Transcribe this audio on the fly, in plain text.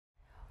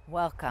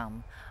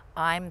Welcome.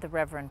 I'm the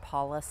Reverend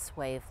Paula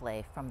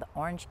Swavely from the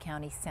Orange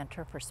County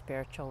Center for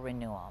Spiritual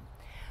Renewal.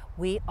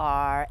 We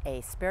are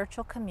a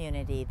spiritual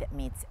community that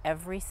meets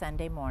every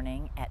Sunday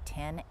morning at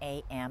 10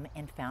 a.m.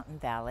 in Fountain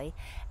Valley,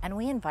 and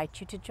we invite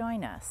you to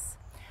join us.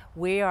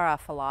 We are a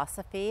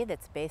philosophy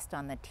that's based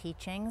on the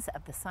teachings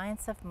of the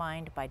Science of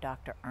Mind by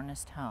Dr.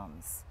 Ernest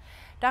Holmes.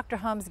 Dr.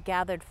 Holmes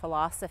gathered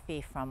philosophy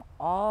from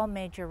all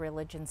major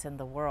religions in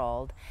the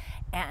world,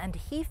 and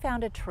he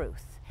found a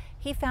truth.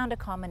 He found a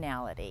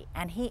commonality,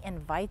 and he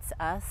invites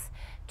us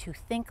to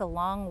think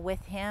along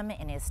with him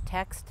in his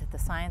text, The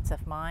Science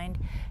of Mind,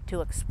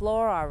 to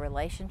explore our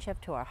relationship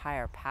to our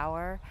higher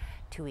power,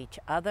 to each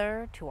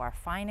other, to our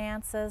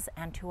finances,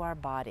 and to our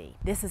body.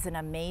 This is an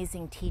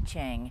amazing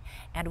teaching,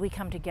 and we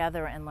come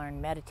together and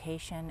learn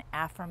meditation,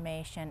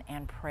 affirmation,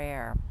 and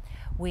prayer.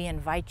 We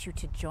invite you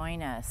to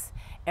join us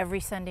every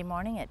Sunday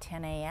morning at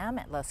 10 a.m.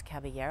 at Los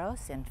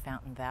Caballeros in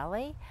Fountain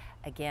Valley.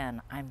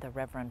 Again, I'm the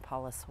Reverend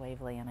Paula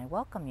Swavely, and I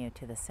welcome you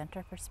to the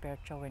Center for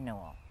Spiritual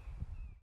Renewal.